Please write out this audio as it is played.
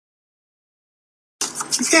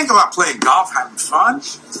You can't go out playing golf having fun.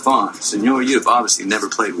 Fun. Senor, you've obviously never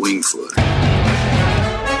played Winged Foot.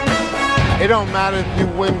 It don't matter if you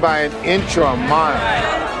win by an inch or a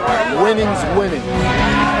mile. Winning's winning.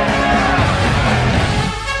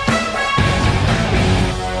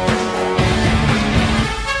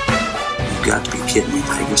 You've got to be kidding me,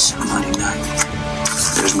 Vegas. Monday night.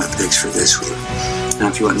 There's my picks for this week. Now,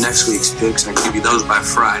 if you want next week's picks, I can give you those by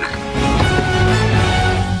Friday.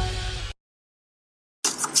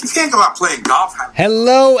 You can't go out playing golf.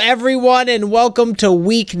 Hello, everyone, and welcome to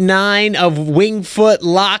Week 9 of Wingfoot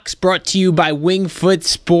Locks, brought to you by Wingfoot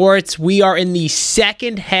Sports. We are in the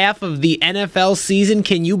second half of the NFL season.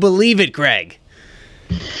 Can you believe it, Greg?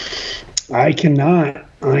 I cannot.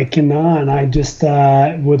 I just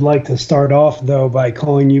would like to start off though by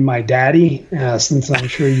calling you my daddy, since I'm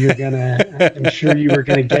sure you were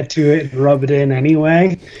gonna get to it and rub it in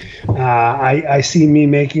anyway. I see me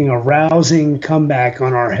making a rousing comeback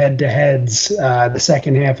on our head-to-heads the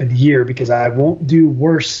second half of the year, because I won't do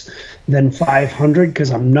worse than 500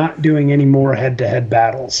 because I'm not doing any more head-to-head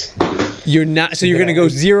battles. You're not, so you're going to go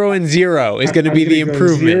 0-0 is going to be the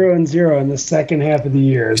improvement. 0-0 in the second half of the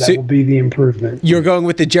year. That will be the improvement. You're going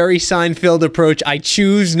with the Jerry Seinfeld approach. I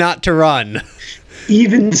choose not to run.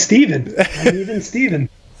 Even Steven.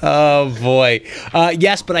 Oh, boy.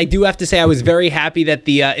 Yes, but I do have to say I was very happy that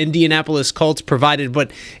the Indianapolis Colts provided what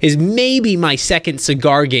is maybe my second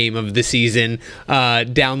cigar game of the season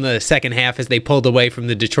down the second half as they pulled away from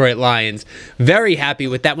the Detroit Lions. Very happy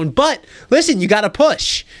with that one. But, listen, you got to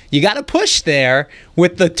push. You got to push there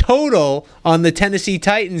with the total on the Tennessee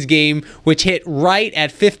Titans game, which hit right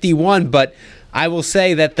at 51, but I will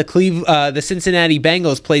say that the Cincinnati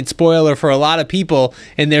Bengals played spoiler for a lot of people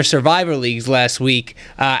in their survivor leagues last week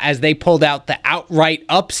as they pulled out the outright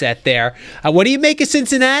upset there. What do you make of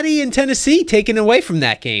Cincinnati and Tennessee taken away from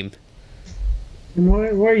that game? Why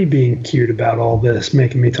are you being cute about all this,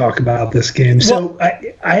 making me talk about this game? So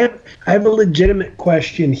I have a legitimate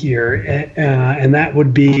question here, and that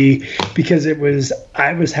would be because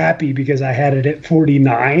I was happy because I had it at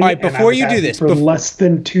 49. All right, before you do this, for less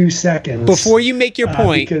than 2 seconds. Before you make your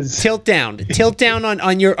point, tilt down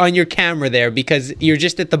on your camera there, because you're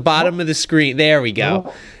just at the bottom of the screen. There we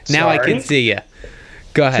go. Now I can see you.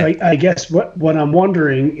 Go ahead. So I guess what I'm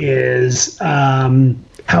wondering is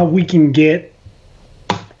how we can get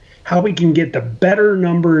the better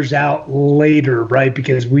numbers out later, right?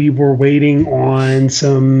 Because we were waiting on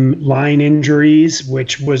some line injuries,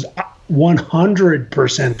 which was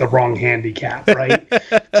 100% the wrong handicap, right?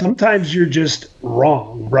 Sometimes you're just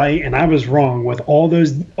wrong, right? And I was wrong with all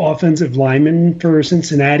those offensive linemen for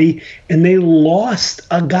Cincinnati, and they lost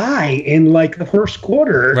a guy in like the first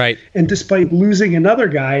quarter. Right. And despite losing another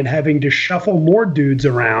guy and having to shuffle more dudes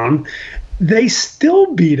around, they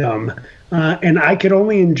still beat them. And I could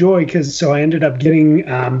only enjoy so I ended up getting,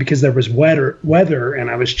 because there was weather, and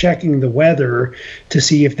I was checking the weather to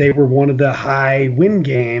see if they were one of the high win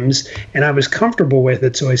games, and I was comfortable with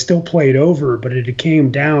it, so I still played over, but it came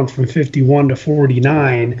down from 51 to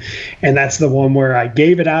 49, and that's the one where I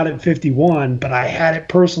gave it out at 51, but I had it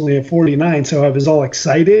personally at 49, so I was all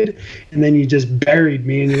excited, and then you just buried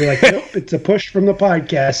me, and you're like, nope, it's a push from the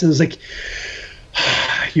podcast, and it was like,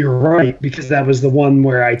 you're right, because that was the one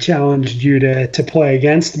where I challenged you to play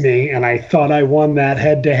against me, and I thought I won that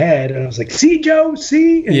head-to-head, and I was like, see, Joe,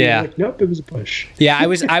 see? And yeah. You're like, nope, it was a push. Yeah, I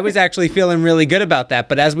was actually feeling really good about that,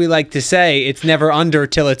 but as we like to say, it's never under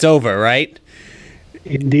till it's over, right?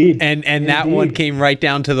 Indeed. And that one came right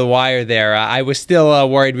down to the wire there. I was still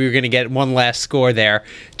worried we were going to get one last score there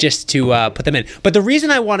just to put them in. But the reason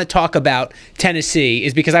I want to talk about Tennessee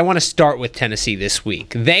is because I want to start with Tennessee this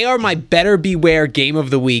week. They are my better beware game of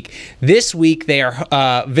the week. This week they are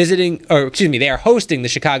they are hosting the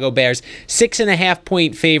Chicago Bears,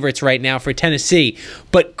 6.5-point favorites right now for Tennessee.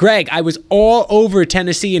 But Greg, I was all over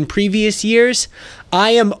Tennessee in previous years.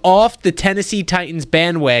 I am off the Tennessee Titans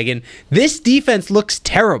bandwagon. This defense looks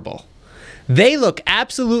terrible. They look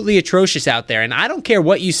absolutely atrocious out there, and I don't care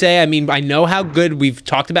what you say. I mean, I know how good, we've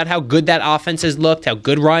talked about how good that offense has looked, how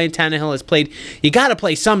good Ryan Tannehill has played. You got to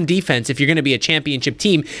play some defense if you're going to be a championship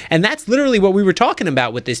team, and that's literally what we were talking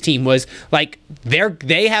about with this team was, like,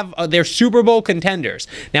 they're Super Bowl contenders.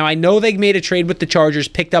 Now, I know they made a trade with the Chargers,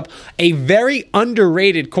 picked up a very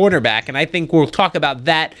underrated cornerback, and I think we'll talk about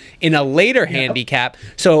that in a later handicap.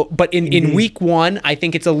 So, but in week one, I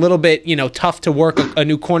think it's a little bit, tough to work a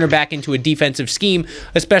new cornerback into a defensive scheme,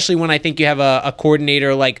 especially when I think you have a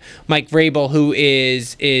coordinator like Mike Vrabel, who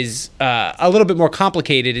is a little bit more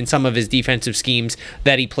complicated in some of his defensive schemes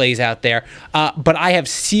that he plays out there. But I have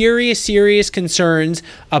serious concerns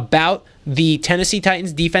about the Tennessee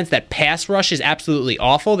Titans defense, that pass rush is absolutely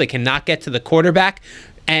awful. They cannot get to the quarterback.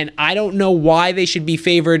 And I don't know why they should be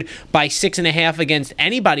favored by 6.5 against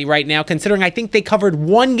anybody right now, considering I think they covered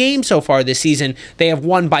one game so far this season. They have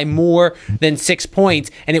won by more than 6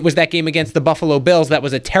 points, and it was that game against the Buffalo Bills. That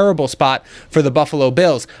was a terrible spot for the Buffalo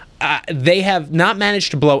Bills. They have not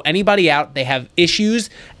managed to blow anybody out. They have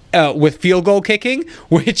issues with field goal kicking,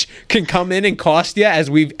 which can come in and cost you, as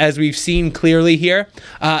we've seen clearly here.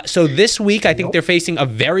 So this week, I think they're facing a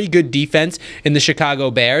very good defense in the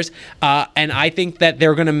Chicago Bears, and I think that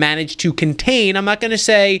they're going to manage to contain. I'm not going to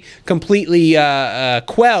say completely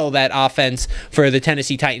quell that offense for the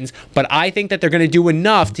Tennessee Titans, but I think that they're going to do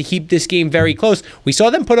enough to keep this game very close. We saw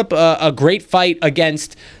them put up a great fight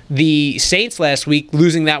against the Saints last week,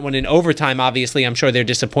 losing that one in overtime. Obviously, I'm sure they're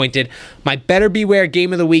disappointed. My better beware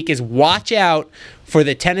game of the week is watch out for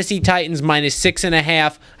the Tennessee Titans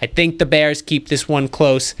 -6.5. I think the Bears keep this one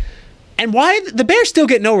close. And why the Bears still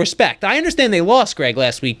get no respect? I understand they lost, Greg,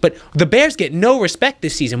 last week, but the Bears get no respect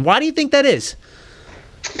this season. Why do you think that is?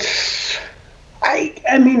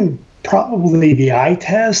 I mean, probably the eye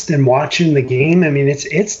test and watching the game. I mean,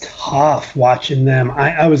 it's tough watching them.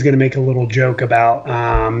 I was going to make a little joke about,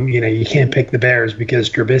 you can't pick the Bears because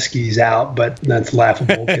Trubisky's out, but that's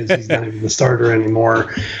laughable because he's not even the starter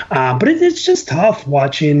anymore. But it's just tough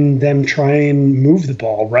watching them try and move the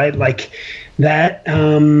ball, right? Like that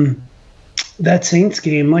Saints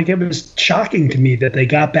game, like it was shocking to me that they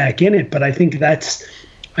got back in it, but I think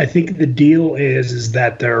the deal is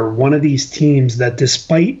that they're one of these teams that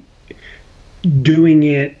despite doing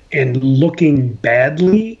it and looking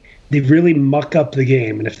badly, they really muck up the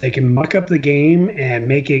game. And if they can muck up the game and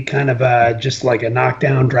make it kind of just like a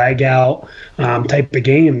knockdown, drag out type of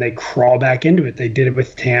game, they crawl back into it. They did it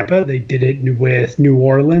with Tampa. They did it with New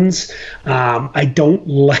Orleans. I don't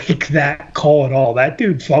like that call at all. That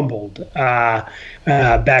dude fumbled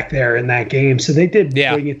back there in that game. So they did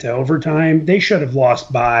bring it to overtime. They should have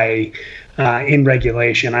lost by in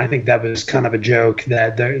regulation. I think that was kind of a joke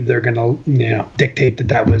that they're going to dictate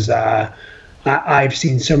that was. I've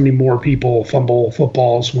seen so many more people fumble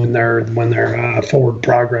footballs when their forward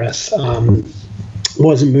progress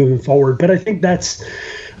wasn't moving forward. But I think that's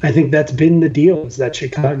been the deal, is that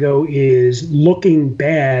Chicago is looking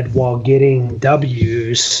bad while getting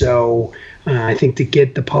W's. So I think to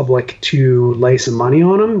get the public to lay some money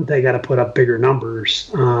on them, they got to put up bigger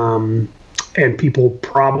numbers. And people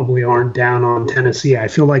probably aren't down on Tennessee. I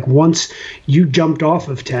feel like once you jumped off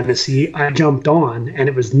of Tennessee, I jumped on, and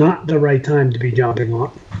it was not the right time to be jumping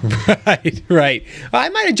on. Right. I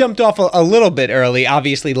might have jumped off a little bit early,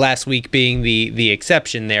 obviously last week being the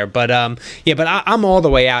exception there. But I'm all the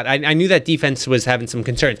way out. I knew that defense was having some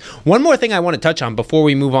concerns. One more thing I want to touch on before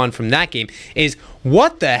we move on from that game is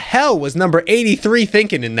what the hell was number 83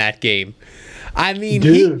 thinking in that game? I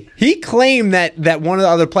mean, he claimed that one of the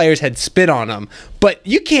other players had spit on him, but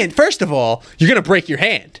you can't. First of all, you're going to break your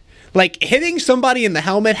hand. Like, hitting somebody in the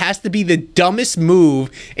helmet has to be the dumbest move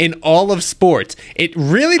in all of sports. It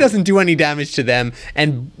really doesn't do any damage to them,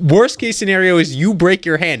 and worst case scenario is you break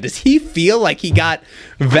your hand. Does he feel like he got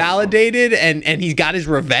validated and he got his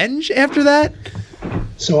revenge after that?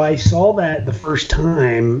 So I saw that the first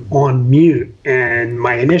time on mute, and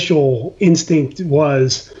my initial instinct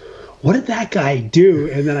was, what did that guy do?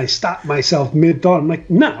 And then I stopped myself mid-thought. I'm like,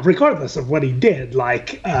 no, regardless of what he did,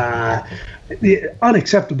 like,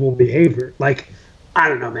 unacceptable behavior. Like, I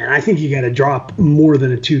don't know, man. I think you got to drop more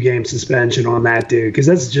than a 2-game suspension on that dude, because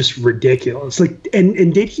that's just ridiculous. Like,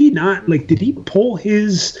 and did he not, like, did he pull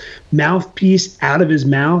his mouthpiece out of his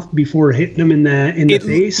mouth before hitting him in the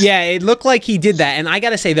face? Yeah, it looked like he did that. And I got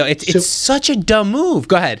to say, though, it's such a dumb move.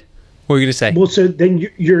 Go ahead. What were you going to say? Well, so then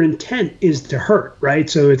your intent is to hurt, right?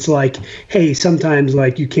 So it's like, hey, sometimes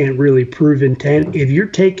like you can't really prove intent. If you're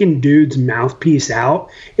taking dude's mouthpiece out,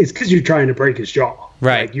 it's because you're trying to break his jaw.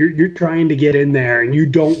 Right. Like you're trying to get in there, and you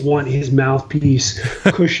don't want his mouthpiece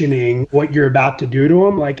cushioning what you're about to do to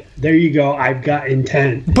him. Like, there you go. I've got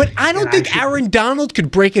intent. But I don't think Aaron Donald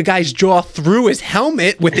could break a guy's jaw through his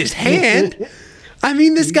helmet with his hand. I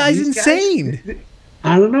mean, this guy's insane.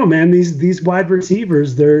 I don't know, man. These wide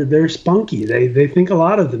receivers, they're spunky. They think a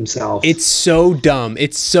lot of themselves. It's so dumb.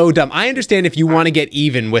 It's so dumb. I understand if you want to get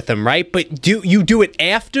even with them, right? But you do it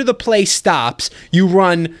after the play stops. You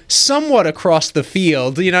run somewhat across the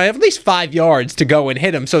field. You know, at least 5 yards to go and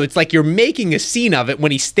hit him. So it's like you're making a scene of it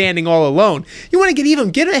when he's standing all alone. You want to get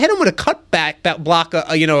even. Hit him with a cutback that block,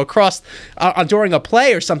 across during a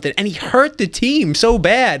play or something. And he hurt the team so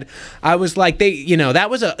bad. I was like,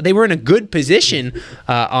 they were in a good position.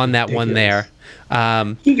 on that one there. I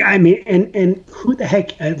mean, and who the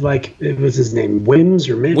heck? Like, it was his name, Wims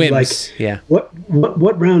or Mims? Wims, like, yeah.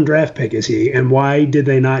 What round draft pick is he? And why did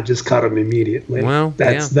they not just cut him immediately? Well,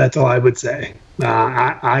 that's all I would say.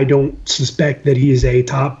 I don't suspect that he's a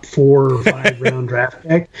top 4 or 5 round draft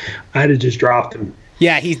pick. I'd have just dropped him.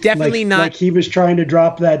 Yeah, he's definitely not. Like he was trying to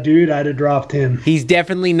drop that dude, I'd have dropped him. He's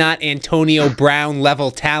definitely not Antonio Brown level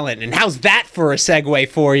talent. And how's that for a segue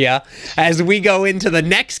for you as we go into the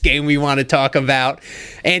next game we want to talk about?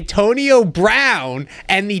 Antonio Brown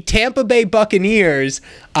and the Tampa Bay Buccaneers,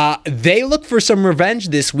 they look for some revenge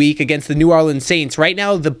this week against the New Orleans Saints. Right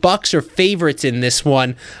now, the Bucs are favorites in this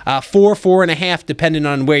one, 4.5, depending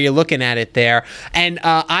on where you're looking at it there. And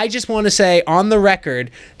I just want to say on the record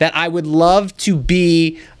that I would love to be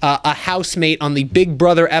a housemate on the Big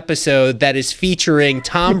Brother episode that is featuring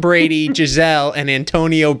Tom Brady, Giselle, and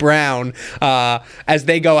Antonio Brown as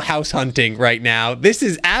they go house hunting right now. This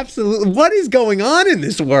is absolutely... What is going on in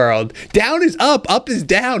this world? Down is up is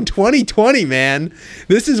down. 2020, man.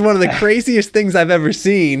 This is one of the craziest things I've ever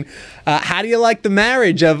seen. How do you like the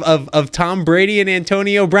marriage of Tom Brady and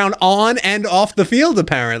Antonio Brown on and off the field,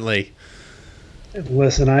 apparently?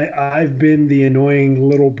 Listen, I've been the annoying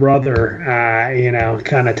little brother,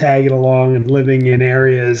 kind of tagging along and living in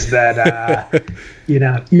areas that,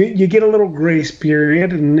 you get a little grace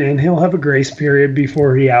period, and he'll have a grace period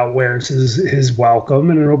before he outwears his welcome,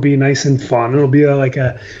 and it'll be nice and fun. It'll be like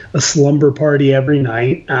a slumber party every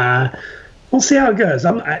night. We'll see how it goes.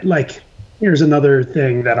 Here's another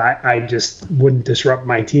thing that I just wouldn't disrupt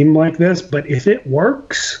my team like this, but if it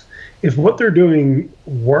works... If what they're doing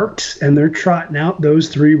works and they're trotting out those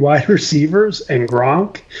 3 wide receivers and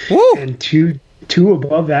Gronk and two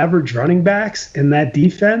above average running backs in that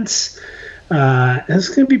defense, that's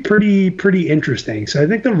going to be pretty interesting. So I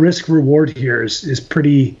think the risk reward here is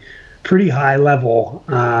pretty high level.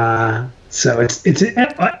 So it's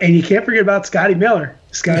and you can't forget about Scotty Miller.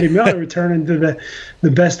 Scotty Miller returning to the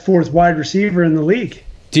best 4th wide receiver in the league.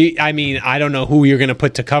 I don't know who you're going to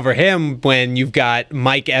put to cover him when you've got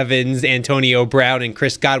Mike Evans, Antonio Brown, and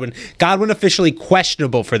Chris Godwin. Godwin officially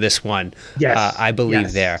questionable for this one, yes, I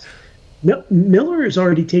believe there. Miller is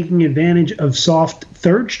already taking advantage of soft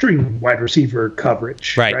third-string wide receiver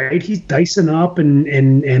coverage. Right? He's dicing up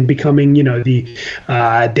and becoming, the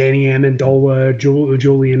Danny Amendola,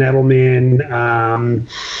 Julian Edelman,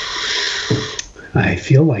 I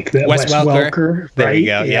feel like that. Wes Welker. There right? you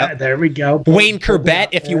go. Yeah, there we go. Wayne Corbett,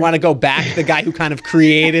 if you want to go back, the guy who kind of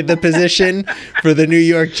created the position for the New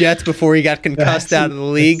York Jets before he got concussed out of the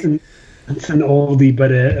league. It's an oldie,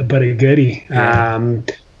 but a goodie. Yeah.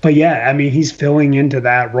 But yeah, I mean, he's filling into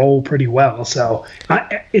that role pretty well. So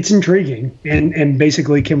it's intriguing. And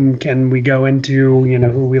basically, can we go into,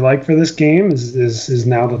 who we like for this game? Is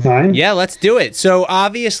now the time? Yeah, let's do it. So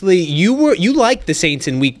obviously, you liked the Saints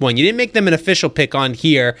in week 1. You didn't make them an official pick on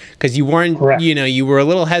here because you weren't, correct. You were a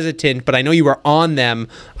little hesitant, but I know you were on them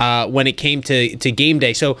when it came to game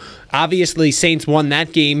day. So obviously, Saints won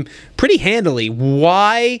that game pretty handily.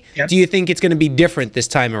 Why do you think it's going to be different this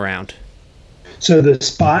time around? So the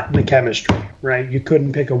spot and the chemistry, right? You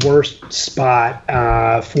couldn't pick a worse spot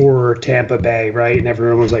for Tampa Bay, right? And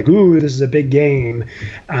everyone was like, ooh, this is a big game.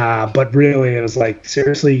 But really, it was like,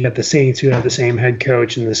 seriously, you got the Saints who have the same head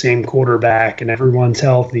coach and the same quarterback, and everyone's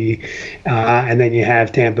healthy. And then you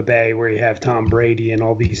have Tampa Bay where you have Tom Brady and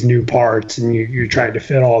all these new parts, and you're trying to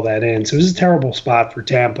fit all that in. So it was a terrible spot for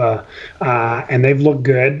Tampa. And they've looked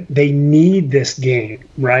good. They need this game,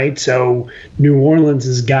 right? So New Orleans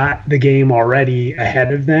has got the game already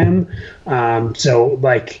ahead of them. So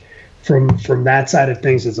from that side of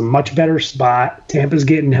things, it's a much better spot. Tampa's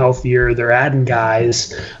getting healthier. They're adding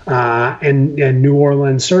guys. And New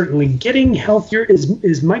Orleans certainly getting healthier.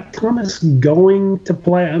 Is Mike Thomas going to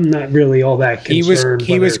play? I'm not really all that concerned.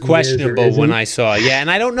 He was questionable when I saw. Yeah, and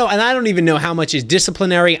I don't know. And I don't even know how much is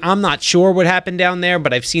disciplinary. I'm not sure what happened down there,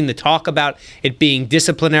 but I've seen the talk about it being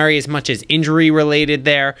disciplinary as much as injury related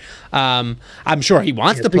there. I'm sure he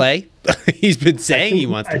wants to play. He's been saying he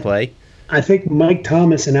wants to play. I think Mike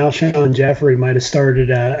Thomas and Alshon Jeffrey might have started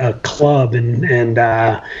a club, and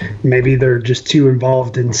maybe they're just too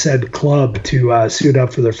involved in said club to suit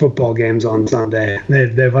up for their football games on Sunday. They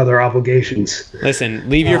have other obligations. Listen,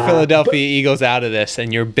 leave your Philadelphia Eagles out of this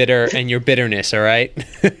and your bitterness, all right?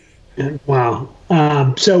 Wow.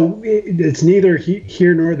 So it's neither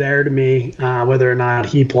here nor there to me whether or not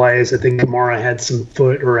he plays. I think Kamara had some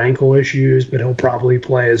foot or ankle issues, but he'll probably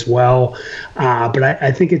play as well. But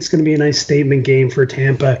I think it's going to be a nice statement game for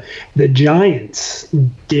Tampa. The Giants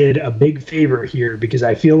did a big favor here because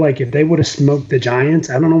I feel like if they would have smoked the Giants,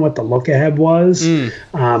 I don't know what the look ahead was,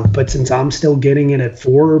 but since I'm still getting it at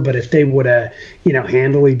 4, but if they would have,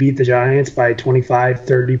 handily beat the Giants by 25,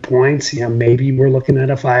 30 points, maybe we're looking at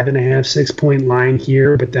a 5.5, 6 point line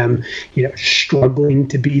here, but them, struggling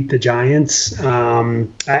to beat the Giants,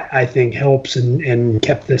 I think helps and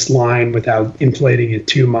kept this line without inflating it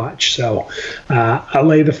too much. So I'll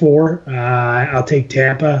lay the 4. I'll take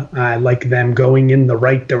Tampa. I like them going in the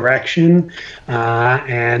right direction,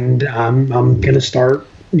 and I'm going to start.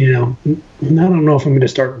 I don't know if I'm going to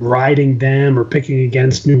start riding them or picking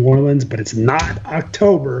against New Orleans, but it's not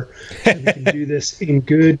October. So we can do this in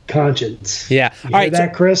good conscience. Yeah. All right,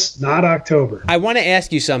 that, Chris? Not October. I want to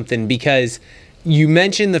ask you something because you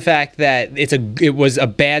mentioned the fact that it was a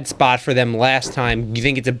bad spot for them last time. You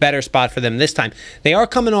think it's a better spot for them this time. They are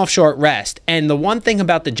coming off short rest. And the one thing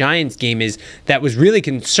about the Giants game is that was really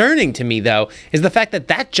concerning to me, though, is the fact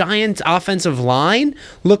that Giants offensive line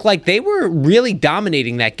looked like they were really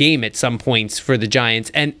dominating that game at some points for the Giants.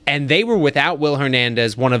 And they were without Will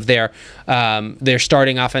Hernandez, one of their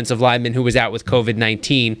starting offensive linemen who was out with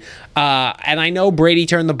COVID-19. And I know Brady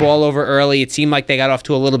turned the ball over early. It seemed like they got off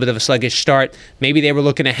to a little bit of a sluggish start. Maybe they were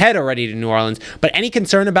looking ahead already to New Orleans. But any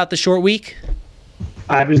concern about the short week?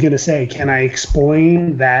 I was going to say, can I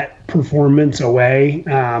explain that performance away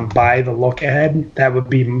by the look ahead? That would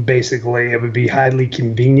be basically, it would be highly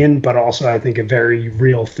convenient, but also I think a very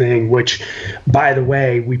real thing, which, by the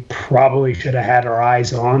way, we probably should have had our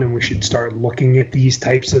eyes on, and we should start looking at these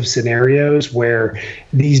types of scenarios where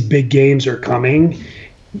these big games are coming.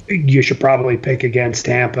 You should probably pick against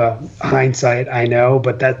Tampa. Hindsight, I know,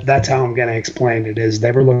 but that's how I'm going to explain it. Is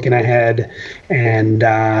they were looking ahead and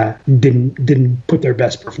didn't put their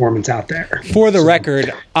best performance out there. For the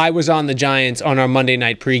record, I was on the Giants on our Monday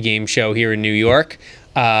night pregame show here in New York.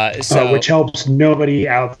 Which helps nobody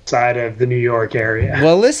outside of the New York area.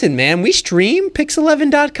 Well, listen, man, we stream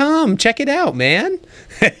Pix11.com. Check it out, man.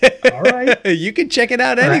 All right, you can check it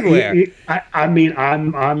out anywhere.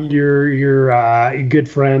 I'm your good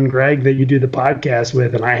friend Greg that you do the podcast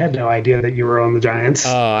with, and I had no idea that you were on the Giants.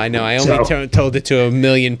 Oh, I know. I only told it to 1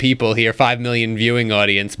 million people here, 5 million viewing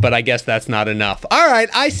audience, but I guess that's not enough. All right,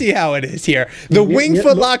 I see how it is here. The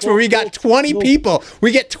Wingfoot Locks, where we got 20 people.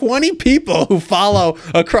 We get 20 people who follow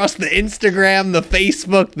across the Instagram, the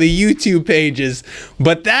Facebook, the YouTube pages,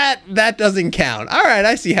 but that doesn't count. All right,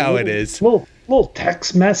 I see how it is. Little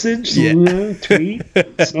text message, tweet,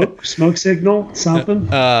 smoke signal, something.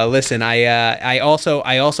 Listen, I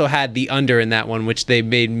also had the under in that one, which they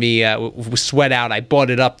made me sweat out. I bought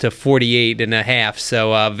it up to 48.5,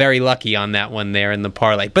 so very lucky on that one there in the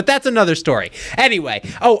parlay. But that's another story. Anyway,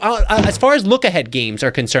 as far as look-ahead games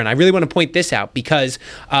are concerned, I really want to point this out because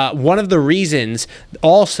one of the reasons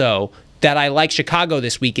also that I like Chicago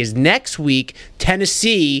this week is next week,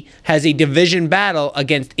 Tennessee has a division battle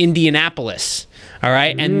against Indianapolis. All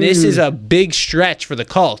right, and this is a big stretch for the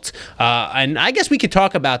Colts. And I guess we could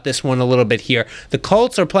talk about this one a little bit here. The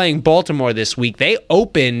Colts are playing Baltimore this week. They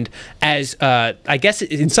opened as, I guess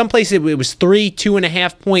in some places it was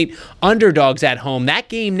 2.5 point underdogs at home. That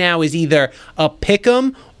game now is either a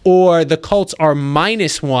pick'em or the Colts are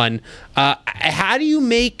 -1.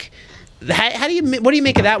 What do you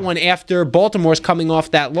make of that one after Baltimore's coming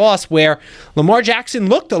off that loss where Lamar Jackson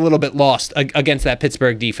looked a little bit lost against that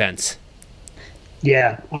Pittsburgh defense?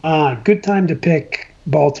 Yeah, good time to pick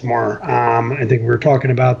Baltimore. I think we were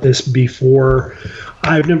talking about this before.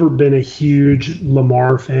 I've never been a huge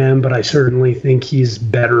Lamar fan, but I certainly think he's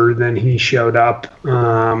better than he showed up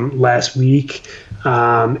last week.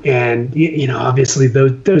 And obviously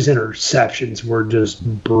those interceptions were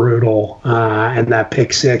just brutal. And that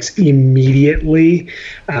pick six immediately,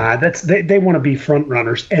 they want to be front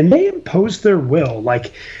runners, and they impose their will.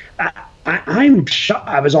 Like, I'm shocked.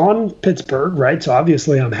 I was on Pittsburgh, right? So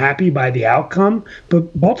obviously I'm happy by the outcome, but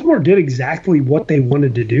Baltimore did exactly what they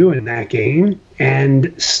wanted to do in that game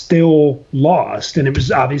and still lost. And it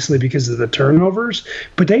was obviously because of the turnovers,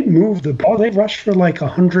 but they moved the ball. They rushed for like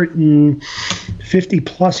 150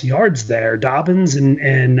 plus yards there. Dobbins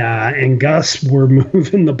and Gus were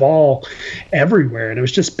moving the ball everywhere, and it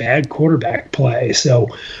was just bad quarterback play. So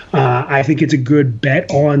I think it's a good bet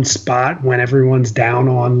on spot when everyone's down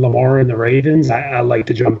on Lamar and the Ravens. I like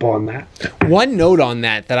to jump on that. One note on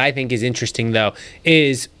that I think is interesting, though,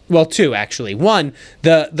 is Well, two, actually. One,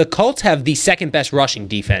 the Colts have the second best rushing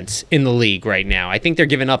defense in the league right now. I think they're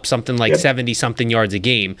giving up something like 70-something yards a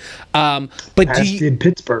game. But as did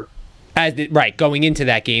Pittsburgh. Right, going into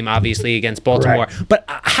that game, obviously, against Baltimore. Right. But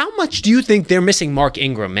how much do you think they're missing Mark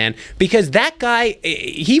Ingram, man? Because that guy,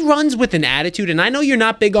 he runs with an attitude, and I know you're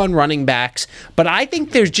not big on running backs, but I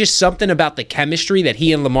think there's just something about the chemistry that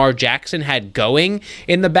he and Lamar Jackson had going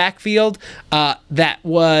in the backfield that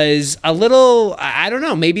was a little, I don't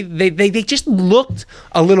know, maybe they just looked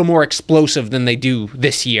a little more explosive than they do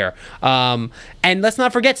this year. And let's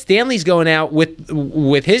not forget, Stanley's going out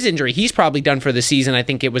with his injury. He's probably done for the season. I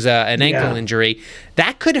think it was an ankle injury.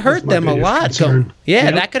 That could hurt them a lot.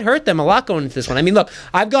 That could hurt them a lot going into this one. I mean, look,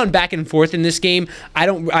 I've gone back and forth in this game.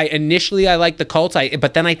 Initially I like the Colts,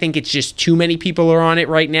 but then I think it's just too many people are on it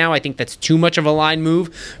right now. I think that's too much of a line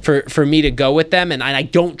move for me to go with them. And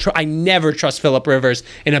I never trust Phillip Rivers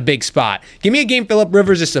in a big spot. Give me a game Phillip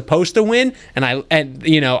Rivers is supposed to win, and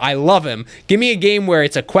I love him. Give me a game where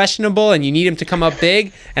it's a questionable and you need him to come up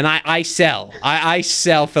big, and I sell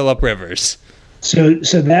Phillip Rivers. So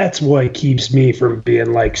that's what keeps me from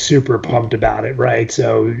being like super pumped about it, right?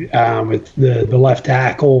 So with the left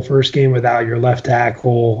tackle, first game without your left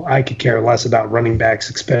tackle, I could care less about running backs,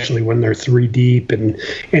 especially when they're three deep.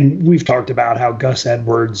 And we've talked about how Gus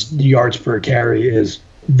Edwards' yards per carry is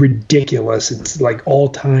ridiculous. It's like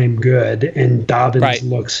all-time good, and Dobbins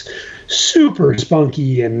looks super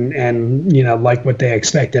spunky and like what they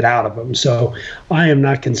expected out of him. So I am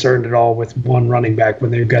not concerned at all with one running back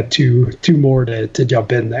when they've got two more to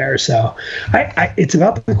jump in there. So it's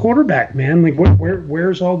about the quarterback, man. Like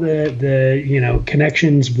where's all the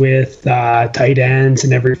connections with tight ends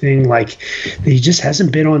and everything? Like he just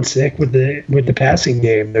hasn't been on sick with the passing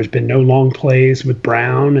game. There's been no long plays with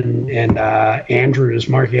Brown and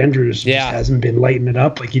Mark Andrews just hasn't been lighting it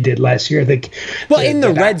up like he did last year. I think in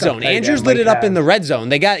the red zone, Andrews lit it up in the red zone.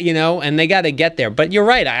 They got, and they got to get there. But you're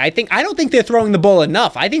right. I don't think they're throwing the ball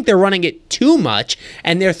enough. I think they're running it too much,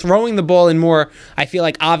 and they're throwing the ball in more, I feel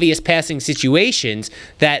like, obvious passing situations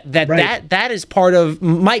that is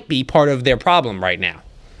might be part of their problem right now.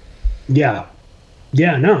 Yeah.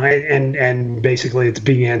 Yeah, no, and basically it's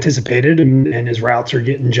being anticipated, and his routes are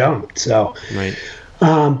getting jumped. So, right.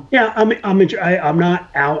 I'm not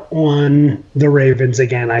out on the Ravens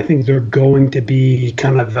again. I think they're going to be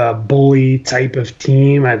kind of a bully type of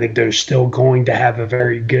team. I think they're still going to have a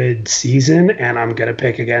very good season, and I'm going to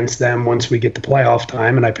pick against them once we get to playoff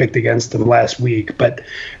time, and I picked against them last week. But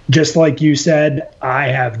just like you said, I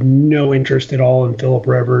have no interest at all in Phillip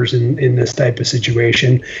Rivers in this type of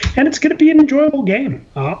situation, and it's going to be an enjoyable game.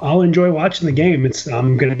 I'll enjoy watching the game.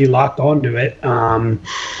 I'm going to be locked onto it,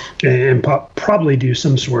 and probably do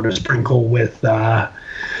some sort of sprinkle with the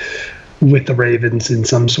Ravens in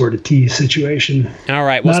some sort of tease situation. All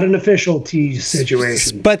right. Not an official tease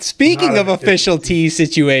situation. But speaking of official tease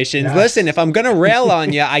situations, listen, if I'm going to rail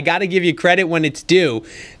on you, I got to give you credit when it's due.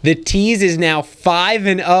 The tease is now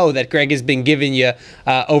 5-0 that Greg has been giving you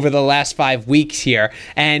over the last 5 weeks here.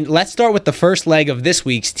 And let's start with the first leg of this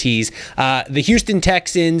week's tease. The Houston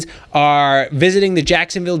Texans are visiting the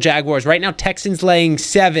Jacksonville Jaguars. Right now, Texans laying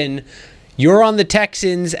 7. You're on the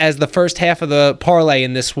Texans as the first half of the parlay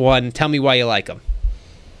in this one. Tell me why you like them.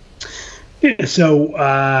 Yeah, so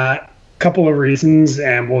couple of reasons,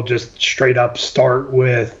 and we'll just straight up start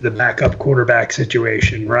with the backup quarterback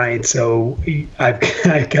situation, right? So I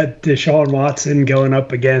got Deshaun Watson going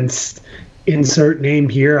up against insert name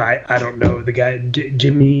here. I don't know the guy,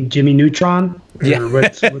 Jimmy Neutron. Yeah.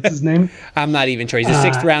 What's his name? I'm not even sure. He's a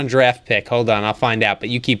 6th round draft pick. Hold on, I'll find out. But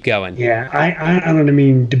you keep going. Yeah, I don't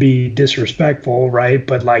mean to be disrespectful, right?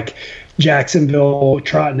 But like Jacksonville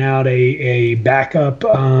trotting out a backup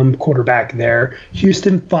quarterback there.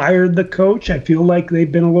 Houston fired the coach. I feel like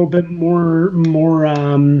they've been a little bit more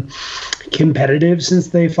competitive since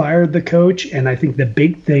they fired the coach, and I think the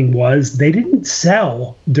big thing was they didn't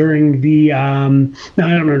sell during the now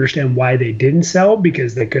I don't understand why they didn't sell,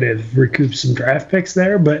 because they could have recouped some draft picks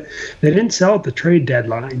there, but they didn't sell at the trade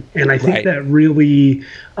deadline, and I think that really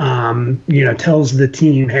tells the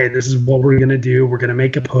team, hey, this is what we're going to do. We're going to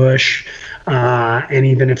make a push. And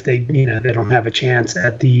even if they don't have a chance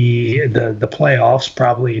at the playoffs,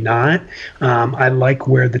 probably not. I like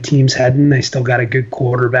where the team's heading. They still got a good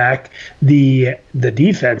quarterback. The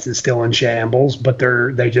defense is still in shambles, but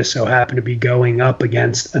they just so happen to be going up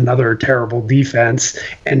against another terrible defense,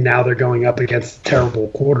 and now they're going up against a terrible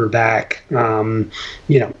quarterback.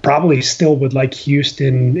 Probably still would like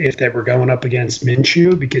Houston if they were going up against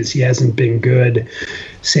Minshew, because he hasn't been good,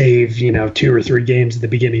 save 2 or 3 games at the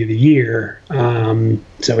beginning of the year.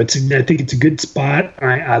 So I think it's a good spot.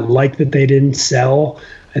 I like that they didn't sell.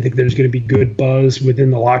 I think there's going to be good buzz within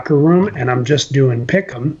the locker room, and I'm just doing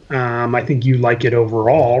pick 'em. I think you like it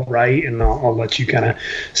overall, right? And I'll let you kind of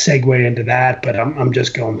segue into that, but I'm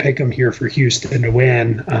just going pick 'em here for Houston to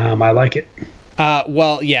win. I like it.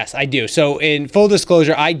 Well, yes, I do. So in full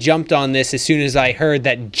disclosure, I jumped on this as soon as I heard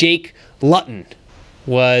that Jake Luton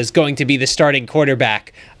was going to be the starting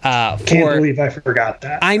quarterback. Can't believe I forgot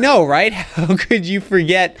that. I know, right? How could you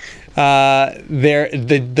forget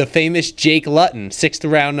the famous Jake Luton,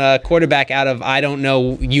 6th round quarterback out of I don't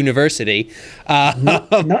know university.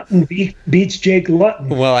 Nothing beats Jake Luton.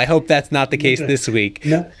 Well, I hope that's not the case this week.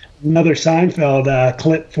 Another Seinfeld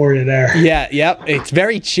clip for you there. Yeah, yep. It's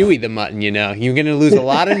very chewy, the mutton, you know. You're going to lose a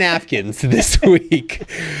lot of napkins this week.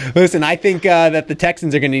 Listen, I think that the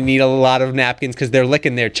Texans are going to need a lot of napkins because they're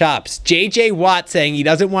licking their chops. J.J. Watt saying he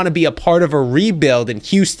doesn't want to be a part of a rebuild in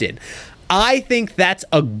Houston. I think that's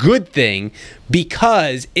a good thing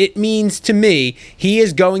because it means to me he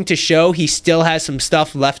is going to show he still has some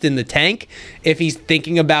stuff left in the tank if he's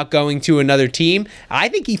thinking about going to another team. I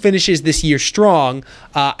think he finishes this year strong,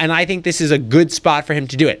 and I think this is a good spot for him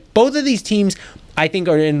to do it. Both of these teams, I think,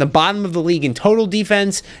 are in the bottom of the league in total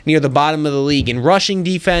defense, near the bottom of the league in rushing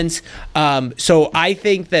defense. So I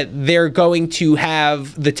think that they're going to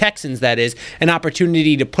have, the Texans that is, an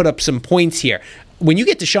opportunity to put up some points here. When you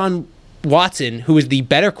get Deshaun Watson, who is the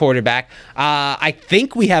better quarterback, I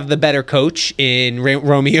think we have the better coach in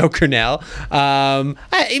Romeo Crennel.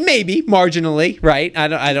 Maybe marginally, right?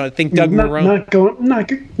 I don't think Doug Marrone.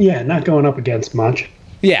 Not going up against much.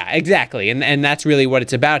 Yeah, exactly, and that's really what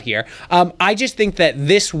it's about here. I just think that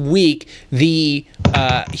this week the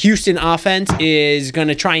Houston offense is going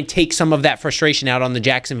to try and take some of that frustration out on the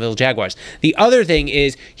Jacksonville Jaguars. The other thing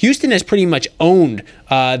is Houston has pretty much owned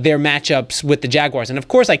their matchups with the Jaguars, and of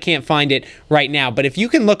course I can't find it right now. But if you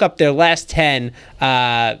can look up their last 10,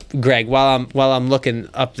 Greg, while I'm looking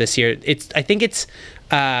up this here, I think it's.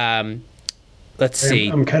 Let's see.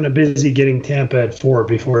 I'm kind of busy getting Tampa at 4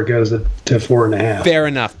 before it goes to 4.5. Fair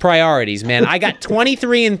enough. Priorities, man. I got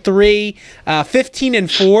 23-3,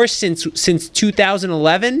 15-4 since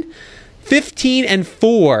 2011.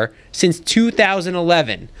 15-4 since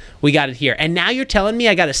 2011. We got it here. And now you're telling me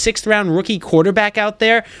I got a 6th round rookie quarterback out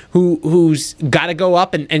there who's got to go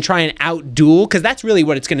up and try and out-duel, because that's really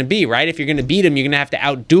what it's going to be, right? If you're going to beat him, you're going to have to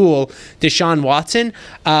out-duel Deshaun Watson.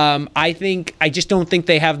 I just don't think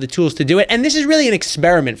they have the tools to do it. And this is really an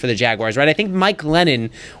experiment for the Jaguars, right? I think Mike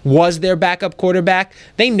Glennon was their backup quarterback.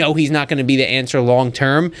 They know he's not going to be the answer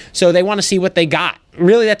long-term, so they want to see what they got.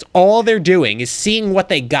 Really, that's all they're doing is seeing what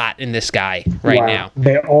they got in this guy now.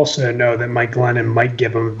 They also know that Mike Glennon might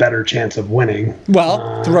give them a better chance of winning.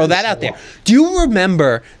 Well, throw that out there. Do you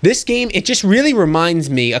remember this game? It just really reminds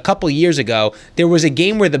me, a couple years ago, there was a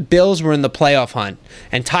game where the Bills were in the playoff hunt,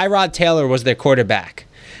 and Tyrod Taylor was their quarterback.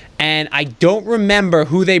 And I don't remember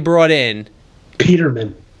who they brought in.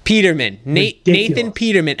 Peterman. Nathan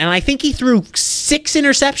Peterman. And I think he threw 6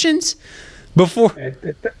 interceptions before.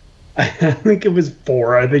 I think it was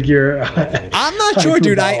 4. I think you're. I'm not sure,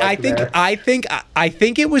 dude. I think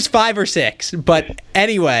it was 5 or 6. But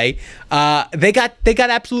anyway, they got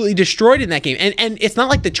absolutely destroyed in that game. And it's not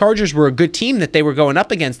like the Chargers were a good team that they were going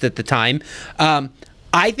up against at the time.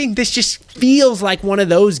 I think this just feels like one of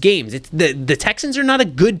those games. It's the Texans are not a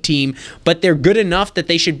good team, but they're good enough that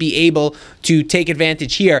they should be able to take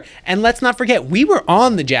advantage here. And let's not forget, we were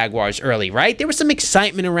on the Jaguars early, right? There was some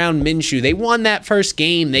excitement around Minshew. They won that first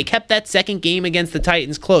game. They kept that second game against the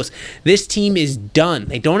Titans close. This team is done.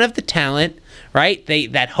 They don't have the talent, right?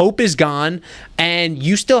 That hope is gone, and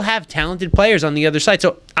you still have talented players on the other side.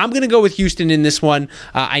 So I'm going to go with Houston in this one.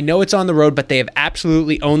 I know it's on the road, but they have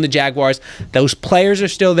absolutely owned the Jaguars. Those players are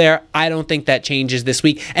still there. I don't think that changes this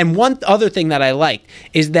week. And one other thing that I like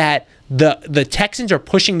is that the Texans are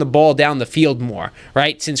pushing the ball down the field more,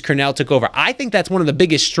 right, since Crennel took over. I think that's one of the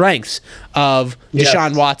biggest strengths of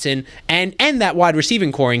Deshaun Watson and that wide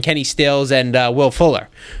receiving core in Kenny Stills and Will Fuller.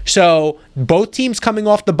 So both teams coming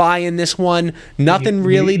off the bye in this one. Nothing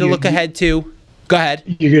really to look ahead to. Go ahead.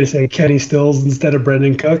 You're going to say Kenny Stills instead of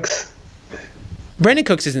Brandon Cooks? Brandon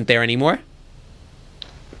Cooks isn't there anymore.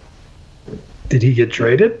 Did he get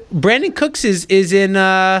traded? Brandon Cooks is in...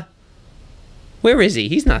 Where is he?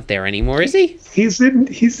 He's not there anymore, is he? He's in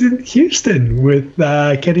Houston with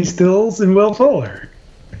Kenny Stills and Will Fuller.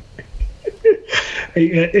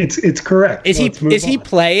 It's correct. Is he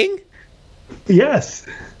playing? Yes.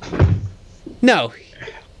 No.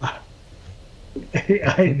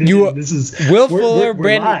 This is Will Fuller, we're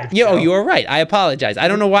Brandon. live, you are right. I apologize. I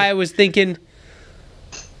don't know why I was thinking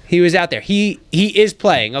He was out there. He is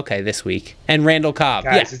playing this week. And Randall Cobb.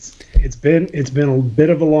 Guys, it's been a bit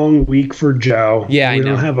of a long week for Joe. Yeah, I know. We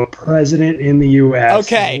don't have a president in the U.S.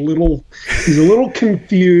 Okay. He's a little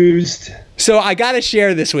confused. So I got to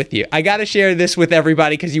share this with you. I got to share this with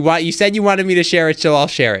everybody because you said you wanted me to share it, so I'll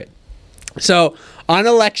share it. So on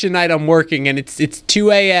election night, I'm working, and it's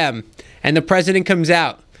 2 a.m., and the president comes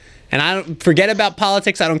out. And I don't forget about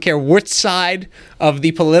politics. I don't care which side of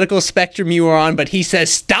the political spectrum you are on, but he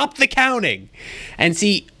says, "Stop the counting." And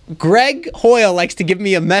see, Greg Hoyle likes to give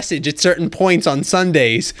me a message at certain points on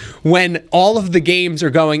Sundays when all of the games are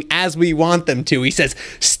going as we want them to. He says,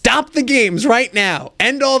 "Stop the games right now.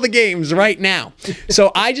 End all the games right now."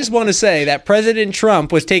 So I just want to say that President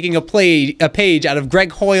Trump was taking a page out of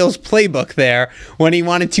Greg Hoyle's playbook there when he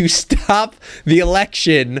wanted to stop the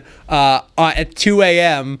election at 2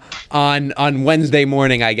 a.m. on Wednesday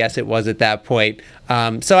morning, I guess it was at that point.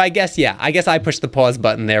 So I guess I pushed the pause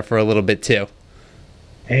button there for a little bit too.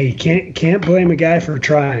 Hey, you can't blame a guy for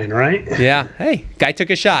trying, right? Yeah. Hey, guy took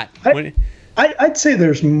a shot. I'd say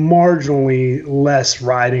there's marginally less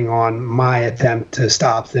riding on my attempt to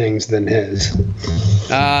stop things than his.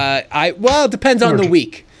 It depends on the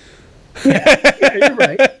week. Yeah, you're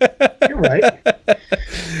right. You're right.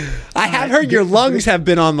 I have heard your lungs have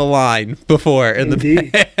been on the line before in the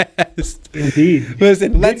past. Indeed.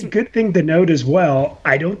 Listen, good thing to note as well.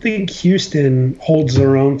 I don't think Houston holds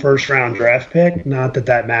their own first-round draft pick. Not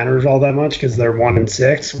that matters all that much because they're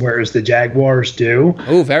 1-6, whereas the Jaguars do.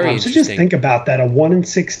 Oh, very interesting. So just think about that. A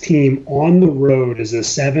 1-6 team on the road is a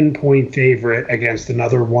 7-point favorite against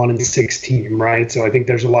another 1-6 team, right? So I think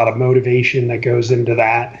there's a lot of motivation that goes into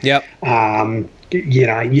that. Yep. I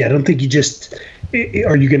don't think you just.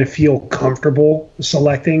 Are you going to feel comfortable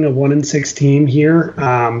selecting a 1-6 team here,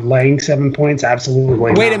 laying 7 points?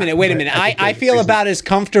 Absolutely. Wait a minute. I feel about as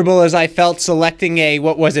comfortable as I felt selecting a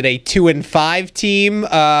 2-5 team,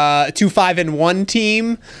 2-5-1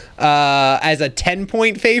 team, as a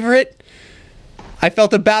 10-point favorite. I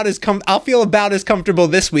felt I'll feel about as comfortable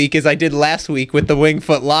this week as I did last week with the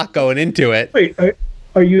Wingfoot lock going into it. Wait,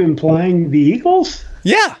 are you implying the Eagles?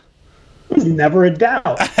 Yeah. Never a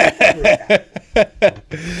doubt.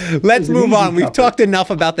 Let's move on. We've talked enough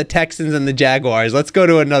about the Texans and the Jaguars. Let's go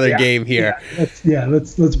to another game here.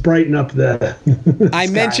 Let's brighten up the. I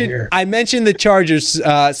mentioned the Chargers,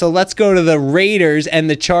 so let's go to the Raiders and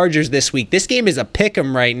the Chargers this week. This game is a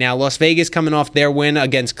pick'em right now. Las Vegas coming off their win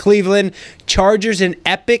against Cleveland. Chargers an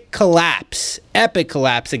epic collapse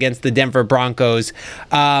against the Denver Broncos.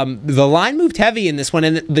 The line moved heavy in this one,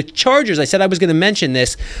 and the Chargers, I said I was going to mention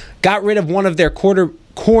this, got rid of one of their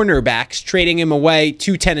cornerbacks, trading him away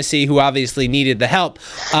to Tennessee, who obviously needed the help.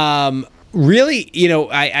 Really,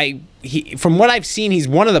 from what I've seen, he's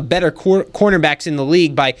one of the better cornerbacks in the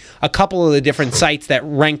league by a couple of the different sites that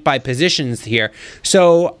rank by positions here.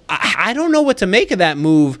 So I don't know what to make of that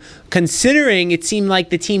move, considering it seemed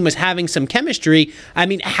like the team was having some chemistry. I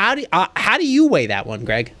mean, how do you weigh that one,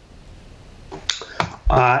 Greg?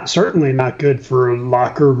 Certainly not good for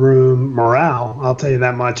locker room morale, I'll tell you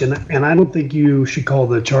that much. And I don't think you should call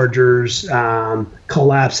the Chargers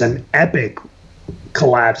collapse an epic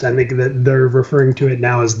collapse. I think that they're referring to it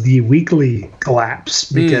now as the weekly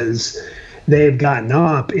collapse because they've gotten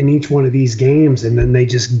up in each one of these games and then they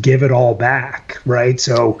just give it all back, right?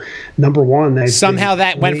 So, number one,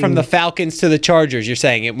 that went from the Falcons to the Chargers, you're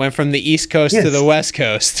saying? It went from the East Coast to the West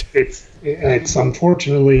Coast. It's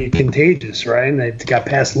unfortunately contagious, right? And it got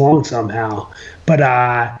passed along somehow. But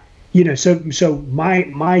so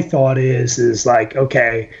my thought is like,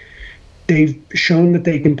 okay, they've shown that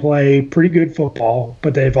they can play pretty good football,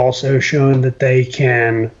 but they've also shown that they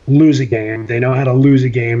can lose a game. They know how to lose a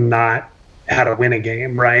game, not how to win a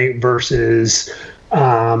game, right? Versus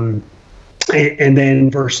and then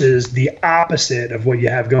versus the opposite of what you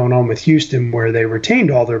have going on with Houston, where they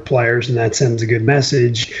retained all their players, and that sends a good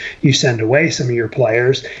message. You send away some of your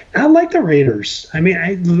players. And I like the Raiders. I mean,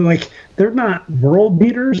 they're not world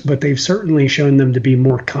beaters, but they've certainly shown them to be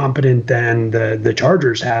more competent than the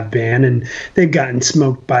Chargers have been, and they've gotten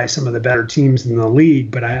smoked by some of the better teams in the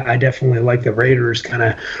league. But I definitely like the Raiders kind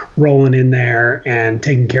of rolling in there and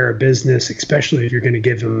taking care of business, especially if you're going to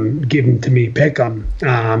give them to me pick 'em.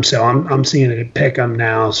 So I'm seeing it at pick 'em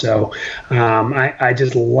now. So I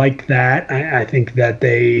just like that. I think that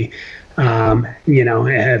they. Have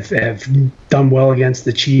done well against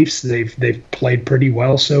the Chiefs. They've played pretty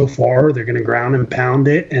well so far. They're going to ground and pound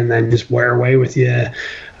it, and then just wear away with you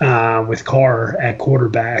with Carr at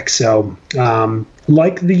quarterback. So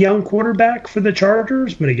like the young quarterback for the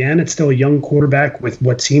Chargers, but again, it's still a young quarterback with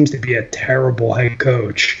what seems to be a terrible head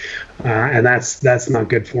coach. And that's not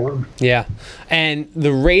good for him. Yeah. And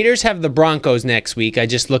the Raiders have the Broncos next week. I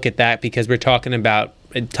just look at that because we're talking about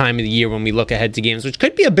a time of the year when we look ahead to games, which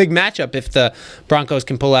could be a big matchup if the Broncos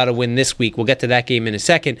can pull out a win this week. We'll get to that game in a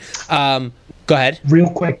second. Go ahead. Real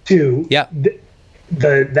quick, too. Yeah.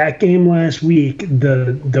 That game last week,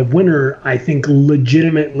 the winner, I think,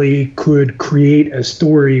 legitimately could create a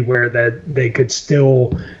story where that they could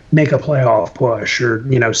still make a playoff push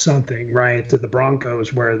or, something, right, to the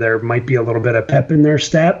Broncos where there might be a little bit of pep in their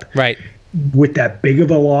step. Right. With that big of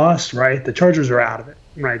a loss, right, the Chargers are out of it,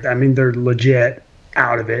 right? I mean, they're legit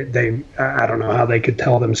out of it. I don't know how they could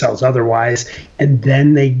tell themselves otherwise. And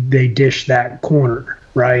then they dish that corner,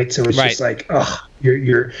 right? So it's just like,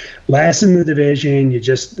 you're last in the division. You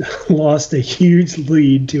just lost a huge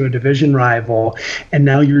lead to a division rival, and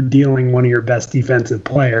now you're dealing one of your best defensive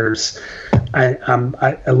players. I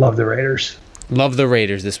love the Raiders. Love the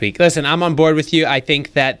Raiders this week. Listen, I'm on board with you. I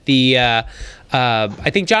think that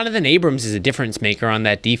I think Jonathan Abrams is a difference maker on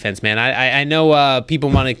that defense, man. I know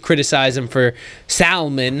people want to criticize him for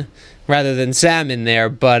Salmon rather than Salmon there,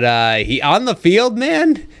 but he on the field,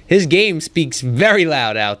 man, his game speaks very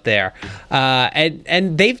loud out there.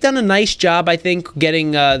 And they've done a nice job, I think,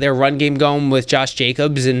 getting their run game going with Josh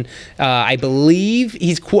Jacobs, and I believe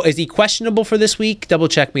is he questionable for this week? Double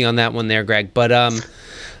check me on that one there, Greg. But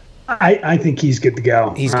I think he's good to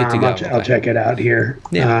go. He's good to go. I'll check it out here.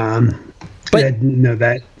 Yeah. But I didn't know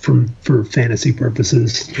that for fantasy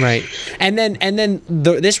purposes. Right. And then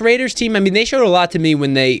this Raiders team, I mean, they showed a lot to me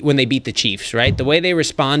when they beat the Chiefs, right? The way they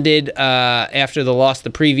responded after the loss the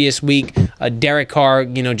previous week, Derek Carr,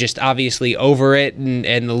 just obviously over it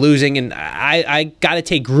and the losing. And I got to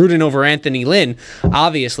take Gruden over Anthony Lynn,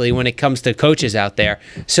 obviously, when it comes to coaches out there.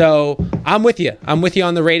 So I'm with you. I'm with you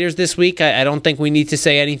on the Raiders this week. I don't think we need to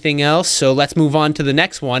say anything else. So let's move on to the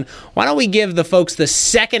next one. Why don't we give the folks the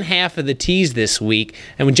second half of the tease this week,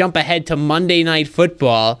 and we jump ahead to Monday Night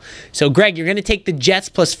Football. So, Greg, you're going to take the Jets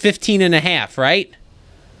plus 15.5, right?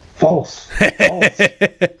 False.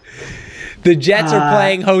 The Jets are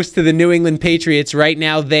playing host to the New England Patriots right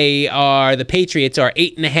now. The Patriots are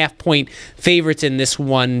 8.5-point favorites in this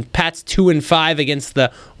one. Pats 2-5 against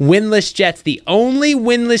the winless Jets, the only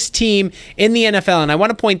winless team in the NFL. And I want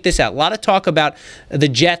to point this out. A lot of talk about the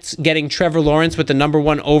Jets getting Trevor Lawrence with the number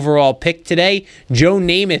 1 overall pick today. Joe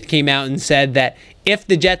Namath came out and said that if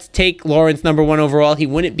the Jets take Lawrence number 1 overall, he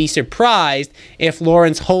wouldn't be surprised if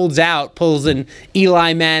Lawrence holds out, pulls an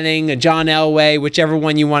Eli Manning, a John Elway, whichever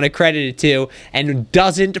one you want to credit it to, and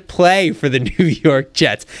doesn't play for the New York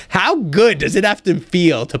Jets. How good does it have to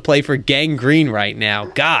feel to play for Gang Green right now?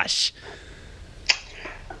 Gosh.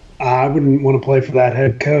 I wouldn't want to play for that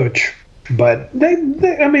head coach. But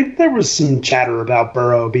there was some chatter about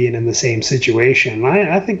Burrow being in the same situation.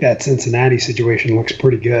 I think that Cincinnati situation looks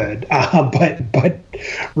pretty good. But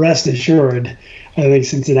rest assured, I think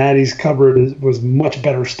Cincinnati's cupboard was much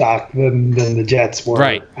better stocked than the Jets were.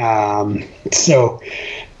 Right. So,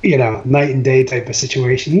 night and day type of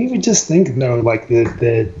situation. You would just think, though, like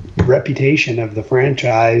the reputation of the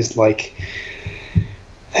franchise, like,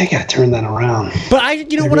 they got to turn that around. But I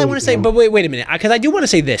want to say, but wait a minute, because I do want to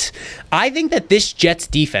say this. I think that this Jets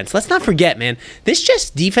defense, let's not forget, man, this Jets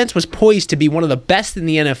defense was poised to be one of the best in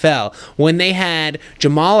the NFL when they had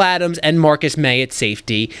Jamal Adams and Marcus May at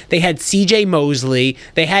safety. They had C.J. Mosley.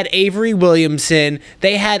 They had Avery Williamson.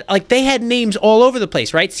 They had names all over the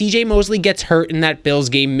place, right? C.J. Mosley gets hurt in that Bills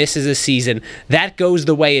game, misses a season. That goes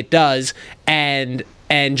the way it does, and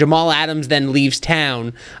Jamal Adams then leaves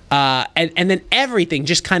town, and then everything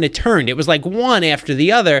just kind of turned. It was like one after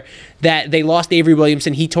the other that they lost Avery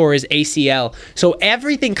Williamson. He tore his ACL. So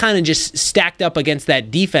everything kind of just stacked up against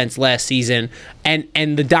that defense last season, and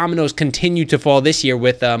the dominoes continued to fall this year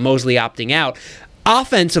with Mosley opting out.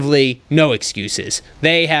 Offensively, no excuses.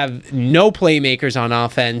 They have no playmakers on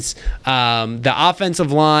offense. The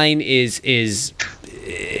offensive line is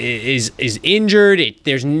injured.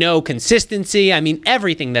 There's no consistency. I mean,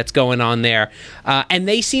 everything that's going on there. And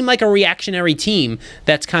they seem like a reactionary team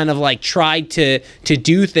that's kind of like tried to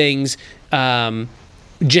do things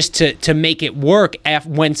just to make it work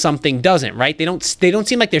when something doesn't, right? They don't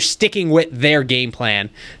seem like they're sticking with their game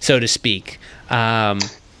plan, so to speak.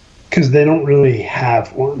 Because they don't really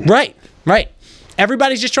have one. Right.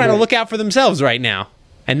 Everybody's just trying to look out for themselves right now.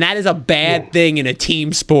 And that is a bad thing in a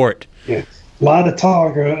team sport. Yeah. A lot of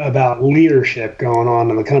talk about leadership going on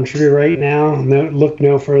in the country right now. Look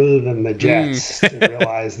no further than the Jets to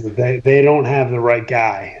realize that they don't have the right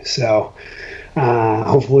guy. So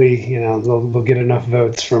Hopefully, they'll get enough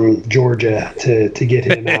votes from Georgia to get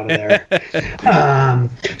him out of there.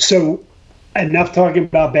 So enough talking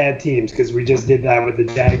about bad teams, because we just did that with the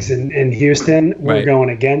Jags in Houston. We're going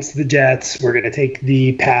against the Jets. We're going to take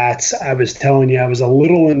the Pats. I was telling you, I was a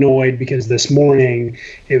little annoyed because this morning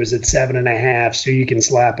it was at 7.5, so you can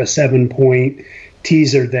slap a 7-point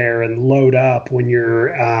teaser there and load up when you're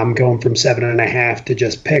going from 7.5 to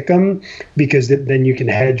just pick them, because then you can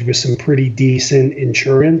hedge with some pretty decent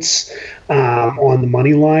insurance on the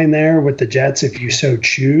money line there with the Jets if you so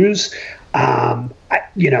choose.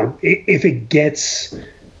 If it gets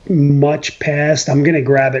much past, I'm going to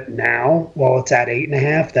grab it now while it's at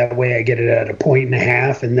 8.5. That way I get it at a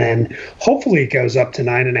 1.5, and then hopefully it goes up to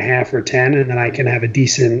 9.5 or 10, and then I can have a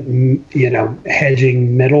decent,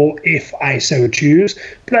 hedging middle if I so choose.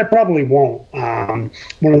 But I probably won't.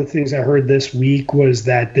 One of the things I heard this week was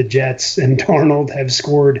that the Jets and Darnold have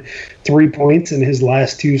scored 3 points in his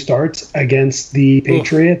last 2 starts against the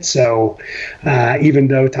Patriots. So even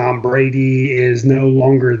though Tom Brady is no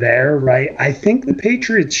longer there, right, I think the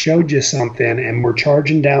Patriots showed you something, and we're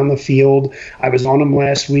charging down the field. I was on them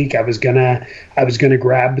last week. I was gonna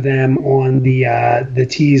grab them on the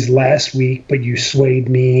tees last week, but you swayed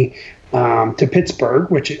me to Pittsburgh,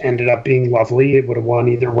 which ended up being lovely. It would have won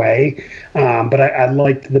either way. But I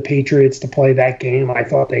liked the Patriots to play that game. I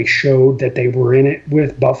thought they showed that they were in it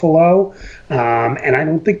with Buffalo. And I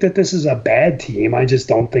don't think that this is a bad team. I just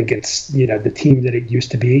don't think it's, the team that it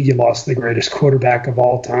used to be. You lost the greatest quarterback of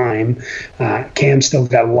all time. Cam still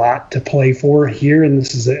got a lot to play for here, and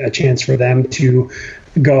this is a chance for them to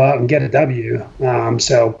go out and get a W.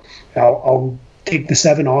 So I'll take the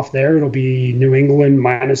 7 off there. It'll be New England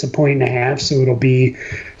minus a 1.5, so it'll be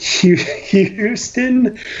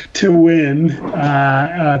Houston to win.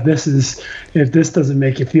 If this doesn't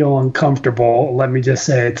make you feel uncomfortable, let me just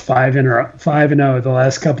say it's 5-0 the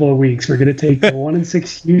last couple of weeks. We're going to take the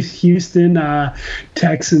 1-6 Houston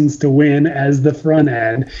Texans to win as the front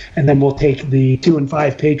end, and then we'll take the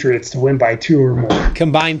 2-5 Patriots to win by 2 or more.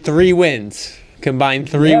 Combined 3 wins.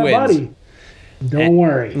 Buddy. Don't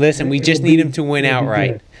worry. Listen, we just need him to win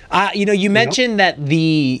outright. You mentioned that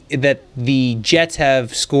the Jets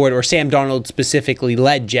have scored, or Sam Darnold specifically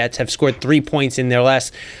led Jets, have scored 3 points in their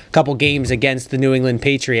last couple games against the New England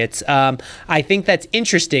Patriots. I think that's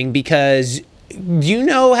interesting because do you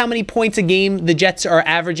know how many points a game the Jets are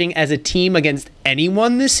averaging as a team against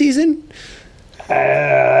anyone this season?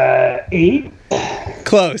 8?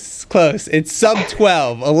 Close. It's sub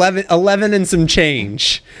 12, 11 and some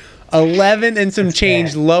change. 11 and some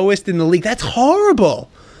change, lowest in the league. That's horrible.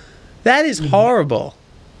 That is horrible.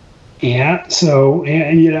 Yeah. So,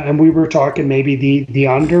 and we were talking maybe the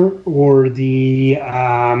under or the,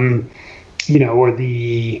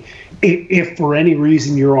 if for any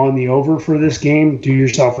reason you're on the over for this game, do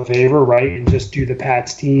yourself a favor, right? And just do the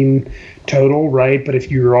Pats team total, right? But if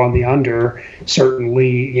you're on the under,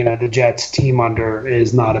 certainly, the Jets team under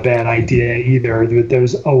is not a bad idea either with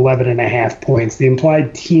those 11.5 points. The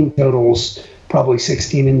implied team totals probably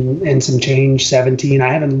 16 and some change, 17.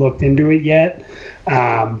 I haven't looked into it yet.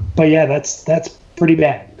 But yeah, that's pretty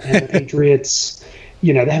bad. And the Patriots,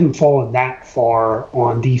 they haven't fallen that far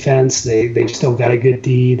on defense. They've still got a good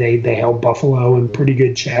D. They held Buffalo in pretty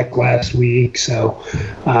good check last week. So,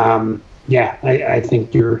 I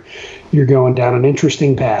think you're going down an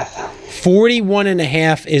interesting path.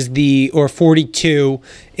 41.5 is or 42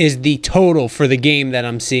 is the total for the game that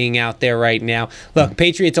I'm seeing out there right now. Look,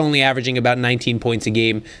 Patriots only averaging about 19 points a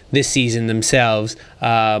game this season themselves.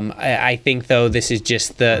 I think, though, this is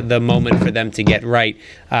just the moment for them to get right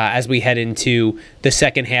as we head into the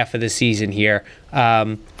second half of the season here.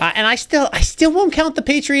 And I still won't count the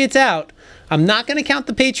Patriots out. I'm not going to count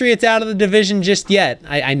the Patriots out of the division just yet.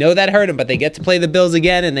 I know that hurt them, but they get to play the Bills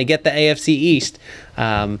again, and they get the AFC East.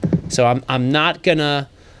 So I'm not gonna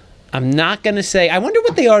say. I wonder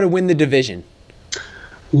what they are to win the division.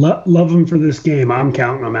 Love them for this game. I'm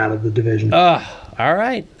counting them out of the division. All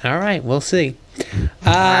right. We'll see.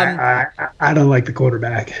 I don't like the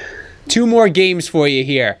quarterback. 2 more games for you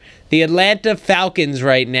here. The Atlanta Falcons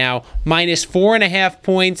right now minus 4.5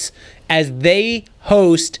 points as they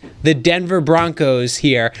host the Denver Broncos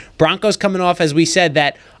here. Broncos coming off, as we said,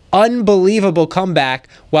 that unbelievable comeback,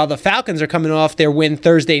 while the Falcons are coming off their win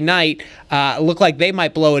Thursday night. Look like they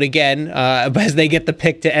might blow it again as they get the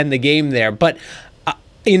pick to end the game there. But,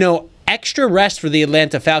 extra rest for the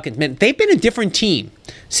Atlanta Falcons. Man, they've been a different team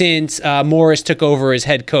since Morris took over as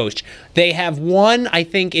head coach. They have won, I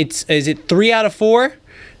think is it 3 out of 4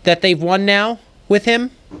 that they've won now with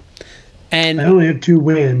him? And I only have 2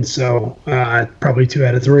 wins, so probably 2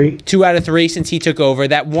 out of 3. 2 out of 3 since he took over.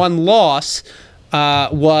 That one loss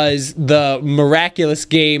was the miraculous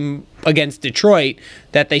game against Detroit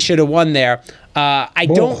that they should have won there. I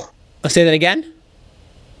don't... Say that again?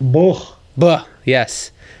 Buh.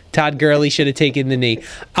 Yes. Todd Gurley should have taken the knee.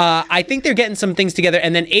 I think they're getting some things together.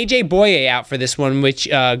 And then A.J. Boye out for this one, which,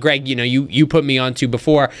 Greg, you put me onto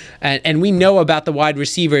before. And we know about the wide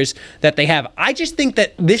receivers that they have. I just think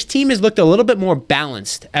that this team has looked a little bit more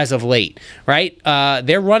balanced as of late, right?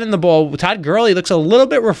 They're running the ball. Todd Gurley looks a little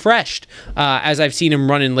bit refreshed as I've seen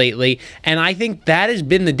him running lately. And I think that has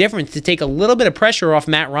been the difference, to take a little bit of pressure off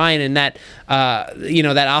Matt Ryan and that,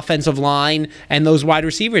 that offensive line and those wide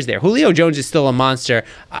receivers there. Julio Jones is still a monster.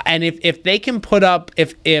 And if they can put up,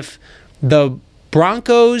 if the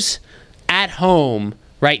Broncos at home,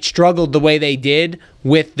 right, struggled the way they did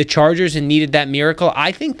with the Chargers and needed that miracle,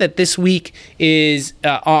 I think that this week is,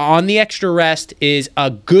 on the extra rest, is a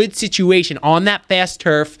good situation on that fast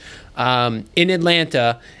turf in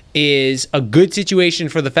Atlanta, is a good situation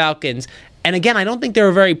for the Falcons. And again, I don't think they're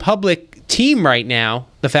a very public team right now,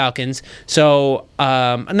 the Falcons. So,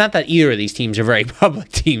 not that either of these teams are very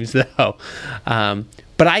public teams, though.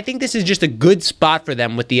 But I think this is just a good spot for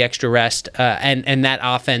them with the extra rest and that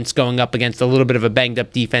offense going up against a little bit of a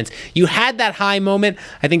banged-up defense. You had that high moment.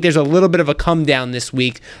 I think there's a little bit of a come-down this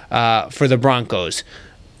week for the Broncos.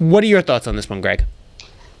 What are your thoughts on this one, Greg?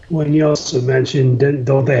 When you also mentioned,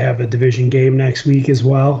 don't they have a division game next week as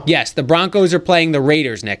well? Yes, the Broncos are playing the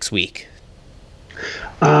Raiders next week.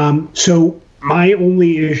 So my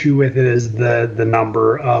only issue with it is the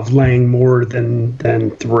number of laying more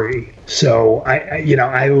than 3. So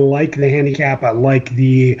I like the handicap. I like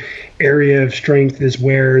the area of strength is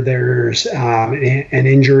where there's an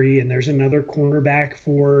injury, and there's another cornerback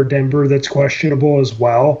for Denver that's questionable as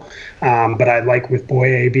well. But I like with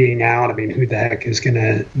Boye being out. I mean, who the heck is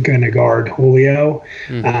gonna guard Julio?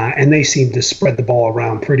 And they seem to spread the ball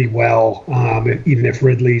around pretty well, even if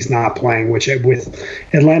Ridley's not playing. Which with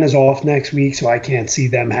Atlanta's off next week, so I can't see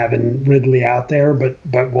them having Ridley out there. But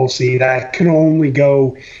we'll see. That can only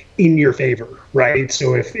go in your favor, right?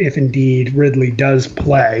 So if indeed Ridley does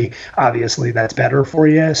play, obviously that's better for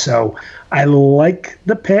you. So I like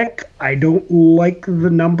the pick. I don't like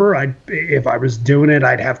the number. If I was doing it,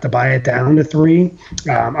 I'd have to buy it down to 3.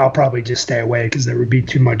 I'll probably just stay away because there would be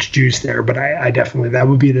too much juice there. But I definitely, that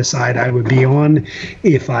would be the side I would be on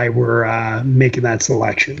if I were making that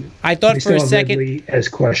selection. I thought for a second Ridley as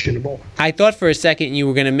questionable. I thought for a second you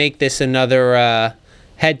were going to make this another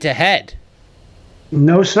head-to-head.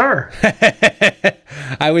 No, sir.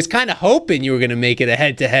 I was kind of hoping you were going to make it a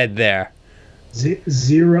head-to-head there.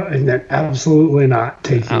 0, and then absolutely not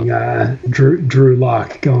taking Drew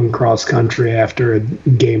Lock going cross country after a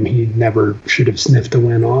game he never should have sniffed a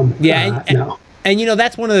win on. Yeah, no. And,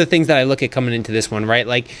 that's one of the things that I look at coming into this one, right?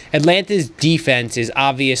 Like, Atlanta's defense is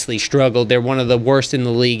obviously struggled. They're one of the worst in the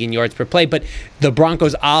league in yards per play, but the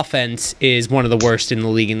Broncos' offense is one of the worst in the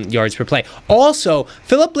league in yards per play. Also,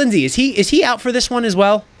 Philip Lindsay, is he out for this one as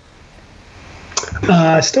well?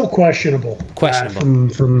 Still questionable.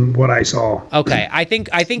 From what I saw. Okay, I think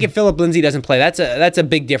if Philip Lindsay doesn't play, that's a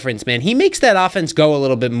big difference, man. He makes that offense go a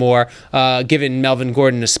little bit more, giving Melvin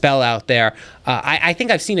Gordon a spell out there. I think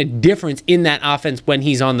I've seen a difference in that offense when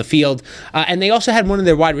he's on the field. And they also had one of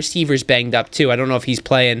their wide receivers banged up too. I don't know if he's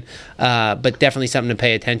playing, but definitely something to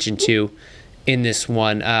pay attention to in this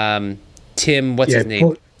one. Tim, what's his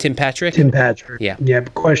name? Tim Patrick? Tim Patrick. Yeah.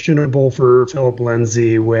 Yep. Questionable for Philip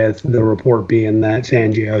Lindsay, with the report being that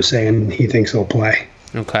Fangio saying he thinks he'll play.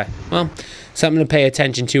 Okay. Well, something to pay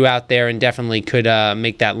attention to out there, and definitely could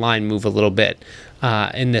make that line move a little bit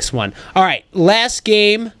in this one. All right. Last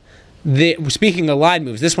game. Speaking of line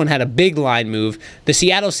moves, this one had a big line move. The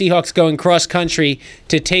Seattle Seahawks going cross country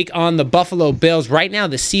to take on the Buffalo Bills. Right now,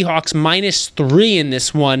 the Seahawks -3 in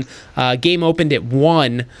this one. Game opened at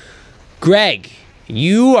 1. Greg,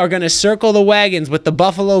 you are going to circle the wagons with the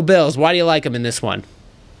Buffalo Bills. Why do you like them in this one?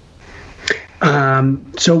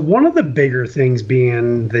 So one of the bigger things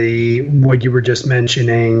being what you were just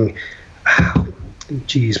mentioning.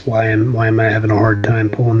 Geez, why am I having a hard time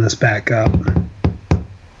pulling this back up?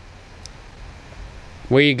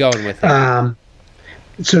 Where are you going with it?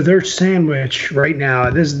 So they're sandwiched right now.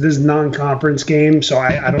 This non-conference game, so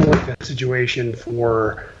I don't like that situation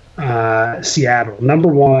for Seattle. Number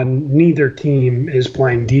one, neither team is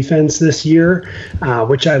playing defense this year,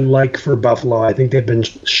 which I like for Buffalo. I think they've been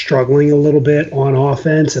struggling a little bit on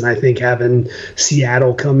offense, and I think having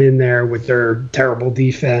Seattle come in there with their terrible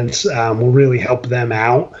defense will really help them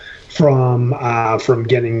out from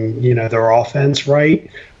getting their offense right.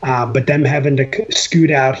 But them having to scoot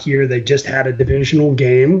out here, they just had a divisional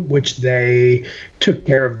game, which they took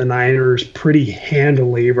care of the Niners pretty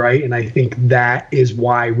handily, right? And I think that is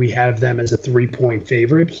why we have them as a 3-point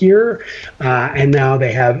favorite here. And now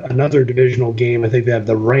they have another divisional game. I think they have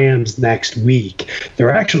the Rams next week.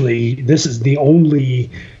 This is the only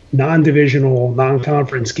non-divisional,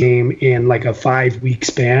 non-conference game in like a 5-week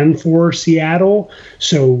span for Seattle.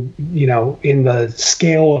 So, in the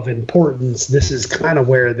scale of importance, this is kind of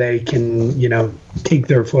where they can, take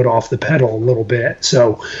their foot off the pedal a little bit.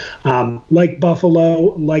 So, like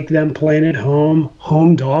Buffalo, like them playing at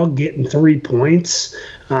home dog getting 3 points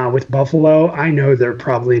with Buffalo. I know they're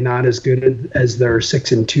probably not as good as their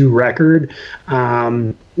 6-2 record.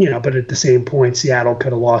 But at the same point, Seattle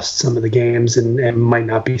could have lost some of the games and might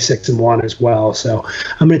not be 6-1 as well. So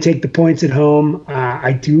I'm going to take the points at home.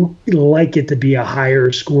 I do like it to be a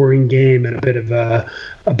higher scoring game and a bit of a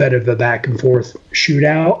back and forth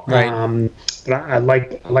shootout. Right. But I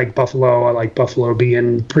like Buffalo. I like Buffalo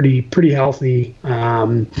being pretty healthy.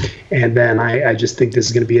 And then I just think this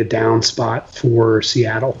is going to be a down spot for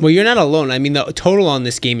Seattle. Well, you're not alone. I mean, the total on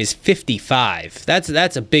this game is 55. That's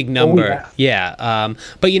a big number. Oh, yeah.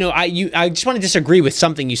 But I just want to disagree with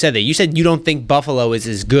something you said there. You said you don't think Buffalo is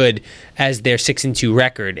as good as their 6-2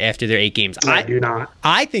 record after their 8 games. I do not.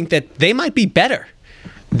 I think that they might be better.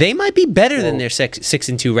 They might be better than their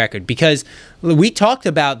 6-2 record, because we talked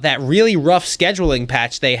about that really rough scheduling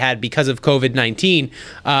patch they had because of COVID-19,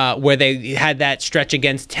 where they had that stretch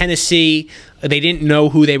against Tennessee. They didn't know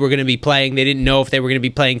who they were going to be playing. They didn't know if they were going to be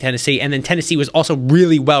playing Tennessee. And then Tennessee was also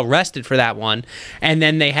really well rested for that one. And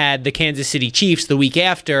then they had the Kansas City Chiefs the week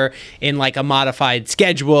after in like a modified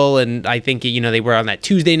schedule. And I think, they were on that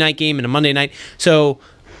Tuesday night game and a Monday night. So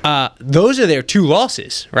those are their 2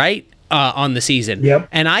 losses, right? On the season. Yep.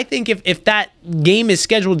 And I think if that game is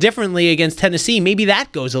scheduled differently against Tennessee, maybe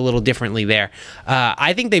that goes a little differently there.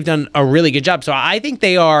 I think they've done a really good job. So I think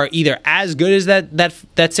they are either as good as that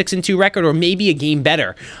 6-2 record, or maybe a game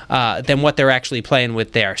better than what they're actually playing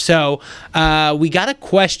with there. So we got a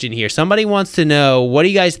question here. Somebody wants to know, what do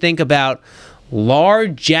you guys think about Lar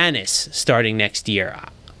Janis starting next year?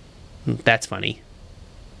 That's funny.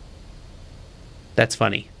 That's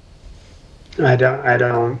funny. I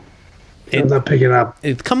don't. I'm not picking up.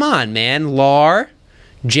 Come on, man. Lar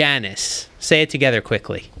Janis. Say it together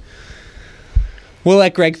quickly. We'll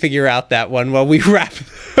let Greg figure out that one while we wrap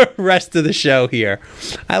the rest of the show here.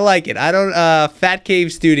 I like it. Fat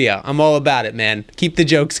Cave Studio. I'm all about it, man. Keep the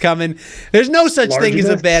jokes coming. There's no such thing as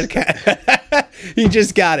a bad cat. He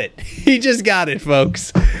just got it. He just got it,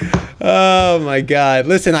 folks. Oh, my God.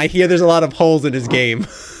 Listen, I hear there's a lot of holes in his game.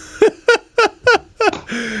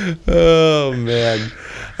 Oh, man.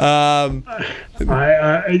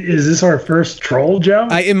 Is this our first troll, Joe?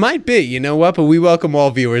 It might be, you know what? But we welcome all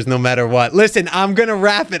viewers no matter what. Listen, I'm going to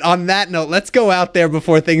wrap it on that note. Let's go out there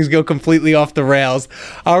before things go completely off the rails.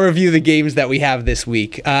 I'll review the games that we have this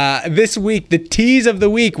week. This week, the tease of the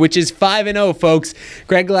week, which is 5-0, folks.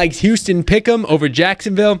 Greg likes Houston Pick'em over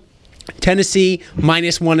Jacksonville. Tennessee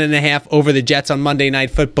 -1.5 over the Jets on Monday Night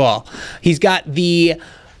Football. He's got the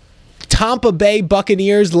Tampa Bay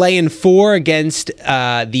Buccaneers laying 4 against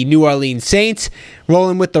the New Orleans Saints.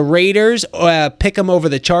 Rolling with the Raiders. Pick them over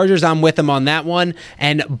the Chargers. I'm with them on that one.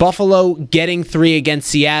 And Buffalo getting 3 against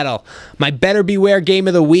Seattle. My better beware game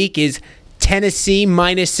of the week is Tennessee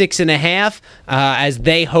 -6.5 as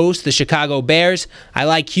they host the Chicago Bears. I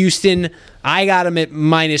like Houston. I got them at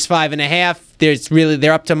 -5.5.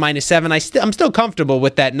 They're up to -7. I'm still comfortable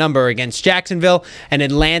with that number against Jacksonville. And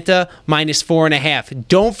Atlanta -4.5.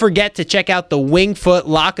 Don't forget to check out the Wingfoot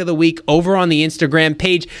Lock of the Week over on the Instagram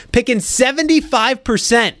page, picking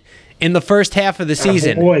 75% in the first half of the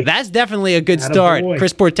season. That's definitely a good start.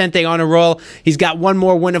 Chris Portente on a roll. He's got one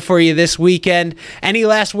more winner for you this weekend. Any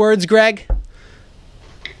last words, Greg?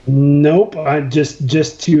 Nope.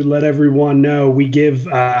 Just to let everyone know, we give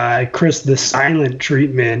Chris the silent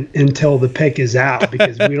treatment until the pick is out,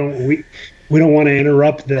 because we don't want to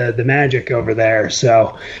interrupt the magic over there.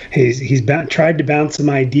 So he's tried to bounce some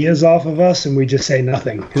ideas off of us, and we just say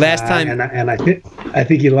nothing. Last time, and I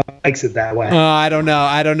think he likes it that way. I don't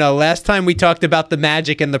know. Last time we talked about the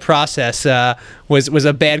magic and the process was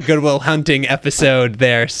a bad Goodwill Hunting episode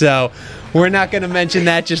there. So we're not going to mention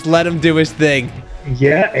that. Just let him do his thing.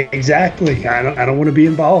 Yeah, exactly. I don't want to be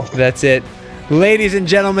involved. That's it. Ladies and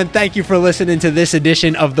gentlemen, thank you for listening to this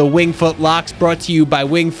edition of the Wingfoot Locks, brought to you by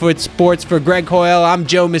Wingfoot Sports. For Greg Hoyle, I'm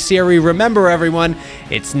Joe Messeri. Remember, everyone,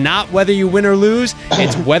 it's not whether you win or lose,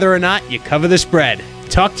 it's whether or not you cover the spread.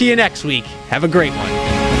 Talk to you next week. Have a great one.